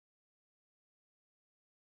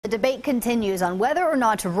The debate continues on whether or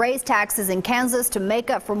not to raise taxes in Kansas to make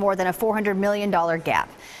up for more than a $400 million gap.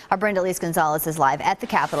 Our Brenda Lise Gonzalez is live at the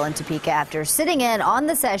Capitol in Topeka after sitting in on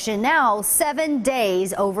the session, now 7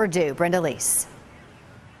 days overdue. Brenda Lise.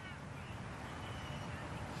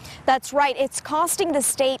 That's right. It's costing the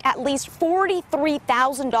state at least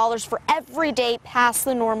 $43,000 for every day past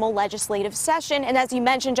the normal legislative session. And as you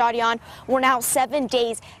mentioned, Jadian, we're now 7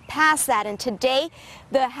 days past that. And today,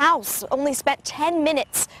 the House only spent 10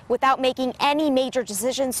 minutes without making any major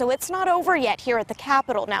decisions. So it's not over yet here at the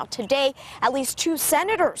Capitol. Now, today, at least 2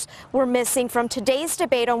 senators were missing from today's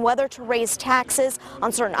debate on whether to raise taxes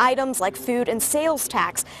on certain items like food and sales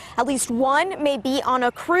tax. At least one may be on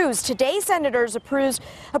a cruise. Today, senators approved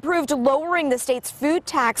lowering the state's food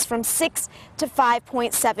tax from 6 to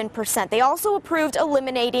 5.7%. They also approved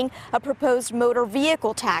eliminating a proposed motor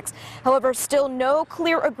vehicle tax. However, still no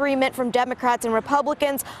clear agreement from Democrats and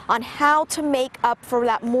Republicans on how to make up for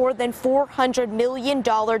that more than $400 million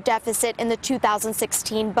deficit in the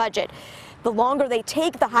 2016 budget. The longer they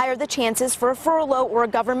take, the higher the chances for a furlough or a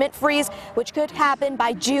government freeze, which could happen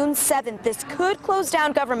by June 7th. This could close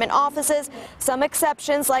down government offices. Some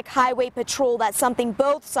exceptions like highway patrol. That's something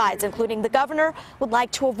both sides, including the governor, would like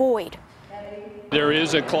to avoid. There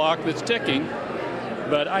is a clock that's ticking,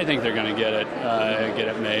 but I think they're going to get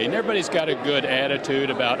it made. And everybody's got a good attitude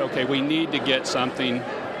about, okay, we need to get something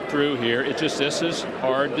through here. It's just this is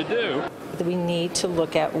hard to do. We need to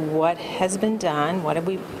look at what has been done, what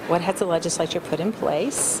has the legislature put in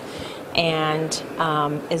place, and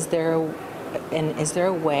is there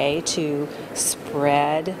a way to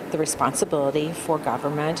spread the responsibility for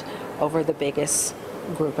government over the biggest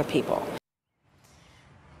group of people?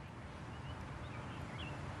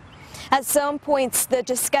 At some points, the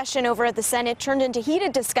discussion over at the Senate turned into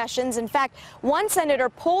heated discussions. In fact, one senator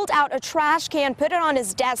pulled out a trash can, put it on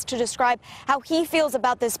his desk to describe how he feels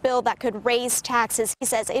about this bill that could raise taxes. He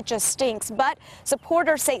says it just stinks, but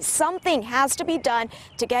supporters say something has to be done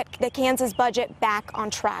to get the Kansas budget back on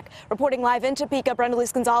track. Reporting live in Topeka, Brenda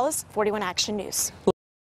Lise Gonzalez, 41 Action News.